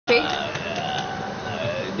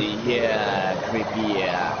Yeah, creepy,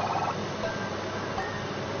 yeah.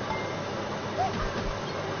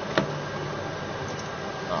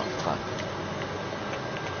 Oh, fuck.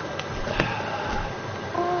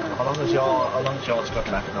 How long has yours got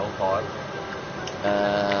left now, Paul?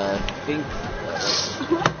 I think...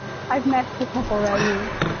 I've messed it up already.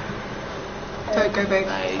 Go big.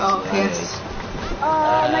 Nice, Oh, nice. yes.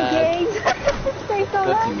 Oh, my game! Stay so 30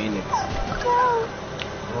 long. minutes. No!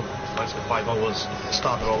 Oh, nice for 5 hours.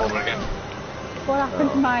 Start it all over again. What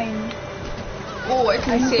happened to mine? Oh, I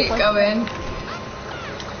can see it going.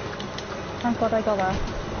 Thank God I got that.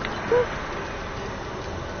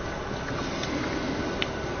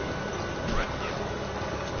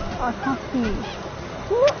 Oh, I can't see.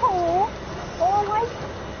 No! Oh my...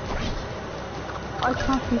 I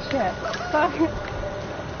can't see shit. Sorry.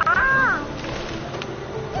 Ah!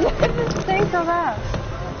 Stay so there.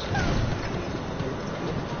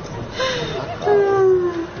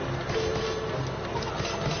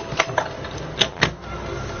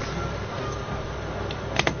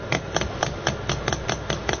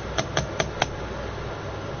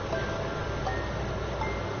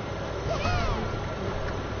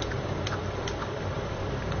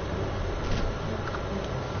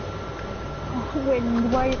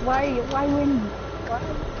 Wind, why wind? Why?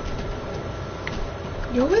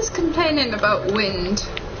 You're always complaining about wind.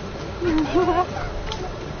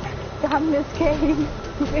 Damn this game.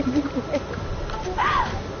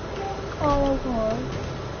 Oh my God.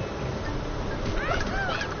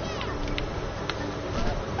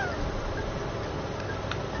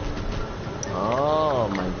 Oh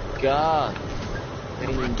my god. Pain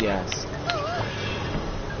in the ass.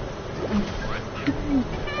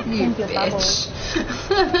 You bitch.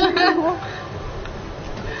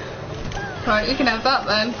 Right, you can have that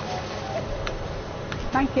then.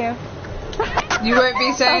 Thank you. You won't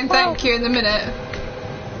be saying thank you in a minute.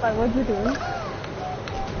 Wait, what did you do?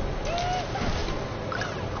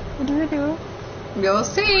 What did you do? You'll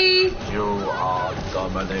see. You are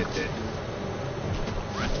dominated.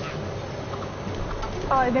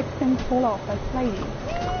 Oh, it makes things fall off like slidey.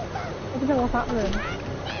 I don't know what's happening.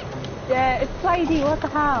 Yeah, it's slidey, what the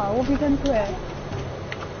hell? What have you done to it?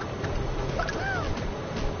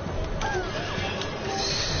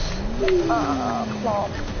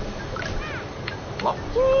 Flop. Flop.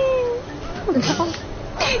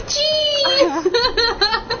 Jeez!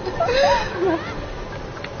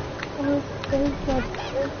 Oh, so good.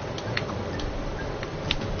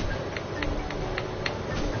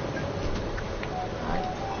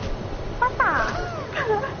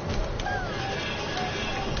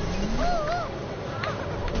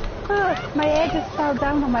 My hair just fell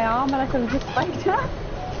down on my arm and I could have just spiked her.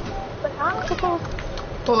 But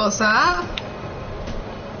What was that?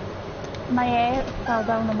 my hair fell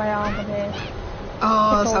down on my arm and it...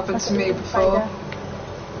 Oh, that's happened to me before.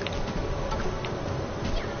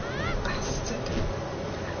 Bastard.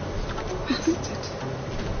 Bastard.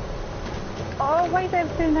 Oh, why is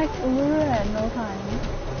everything like ruin all the time?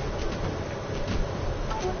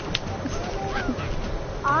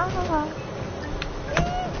 Ah!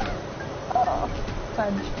 Oh,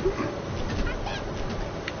 fudge.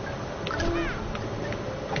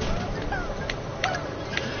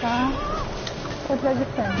 What did I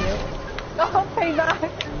just send you? Oh, payback!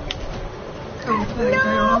 Oh, there you go.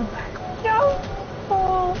 No!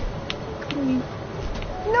 Oh, please.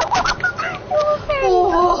 No! Okay. Oh,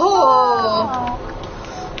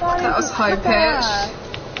 Sorry, that was high pitch.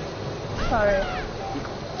 Sorry.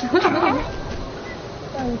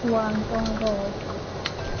 That was one. Oh my God.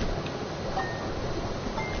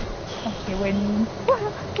 Okay, wins.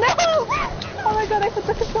 No! Oh my God, I put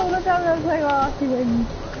the controller down and I was like, oh, she wins.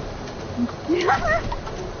 Yay!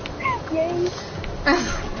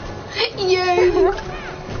 Yay!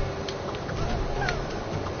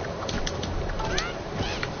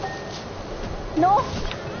 No!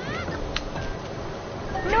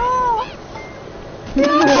 No!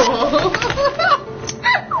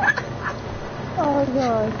 Oh my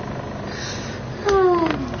God.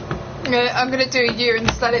 I'm gonna do a U and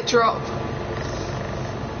just let it drop.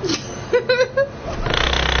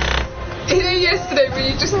 You know yesterday when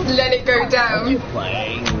you just let it go down?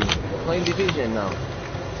 Playing Division now.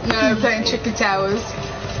 No, playing Chicken Towers.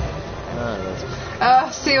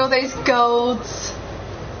 That's... See all those golds.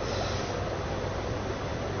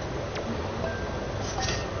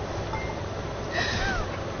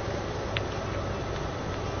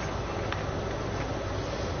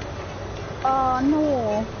 Oh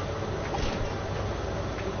no.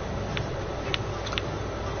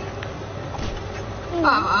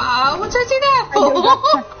 Ah, what did I do that for?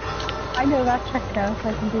 I know that trick now, so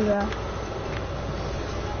I can do that.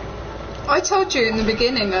 I told you in the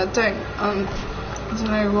beginning. I don't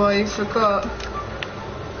know why you forgot.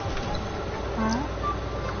 Huh?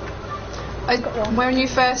 When we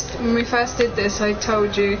first did this, I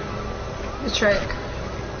told you the trick.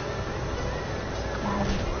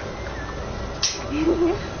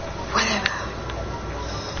 Whatever.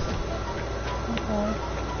 Okay.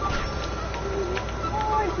 Oh,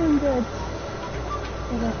 I'm doing good.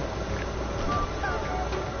 Okay.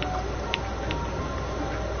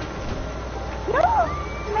 No!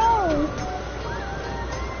 No!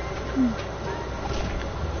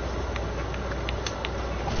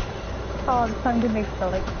 Oh, I'm trying to make the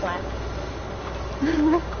like flat.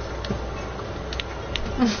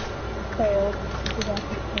 Failed.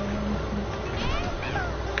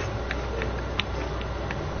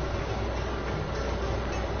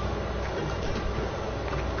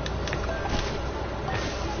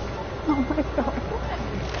 Oh my god.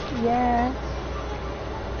 Yeah.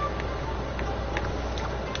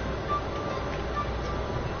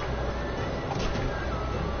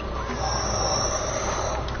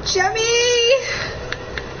 Jemmy!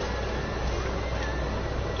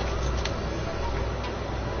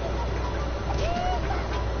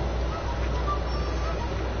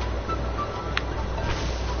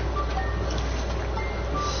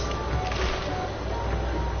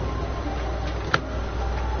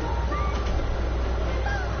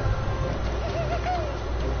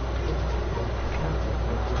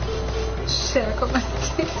 Shit, I got my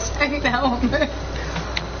tits hanging out on me.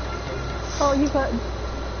 Oh, you got...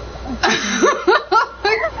 Oh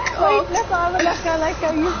my god. Wait, let's have a look. I like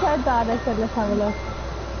how you said that. I said, let's have a look.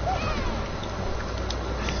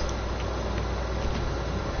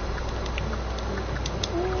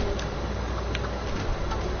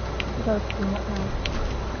 Go to it now.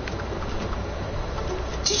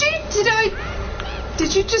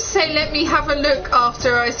 Did you just say let me have a look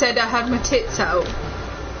after I said I had my tits out?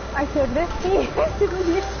 I said, let's see.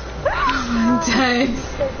 Dang.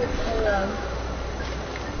 Yeah.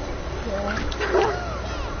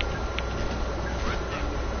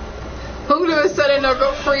 All of a sudden I've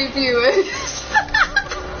got 3 viewers.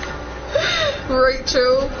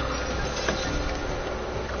 Rachel.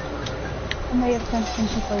 I may have sent some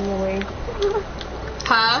people your way.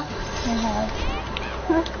 Huh? I have.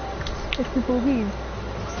 It's the boobies.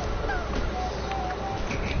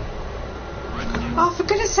 Oh, for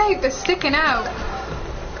goodness sake, they're sticking out.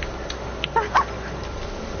 I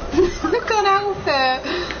can't help it.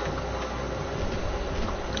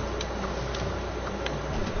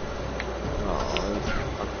 Oh,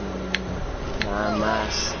 fucking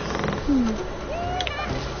namas.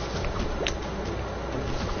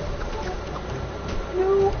 No.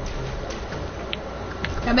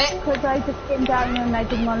 A bit. Because I just came down and I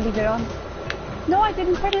didn't want to leave it on. No, I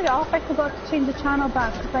didn't turn it off. I forgot to change the channel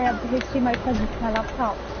back because I had the HDMI present to my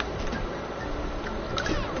laptop.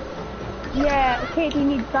 Yeah, Katie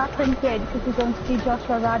needs that printed because we're going to see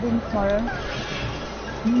Joshua Radin tomorrow.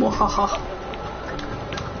 Mwahaha.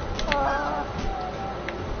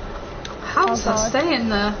 How's that staying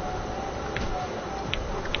there?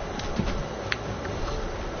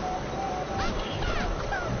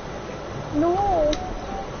 No!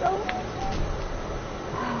 Don't!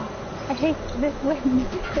 I hate this wind.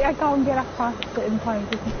 I can't get across it in time.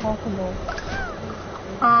 It's impossible.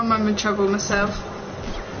 I'm in trouble myself.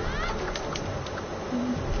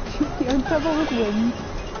 You're in trouble with wind.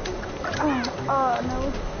 Oh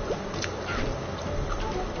no.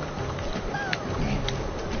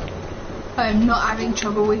 I'm not having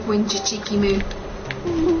trouble with winter cheeky moo.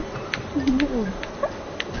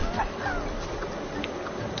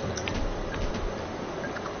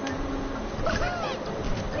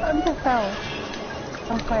 I'm just fell.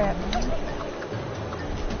 I'm quiet.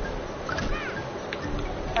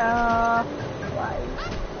 Why?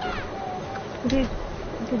 Did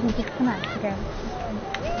you disconnect again?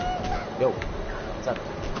 Yo, what's up?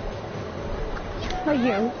 Not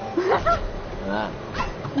you. Ah,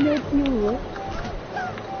 Not you.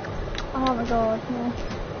 Oh my god, no.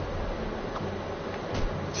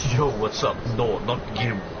 Yo, what's up? No, not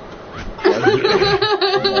you.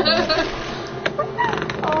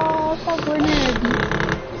 Oh, stop winning.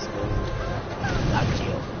 not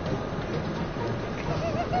you.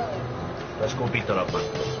 Let's go beat her up, man.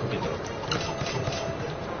 Let's go beat her up.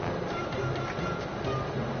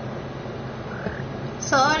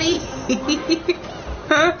 Sorry.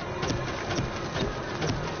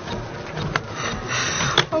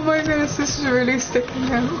 Oh my goodness, this is really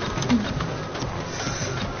sticking out.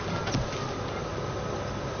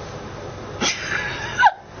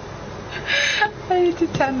 I need to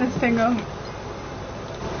turn this thing off.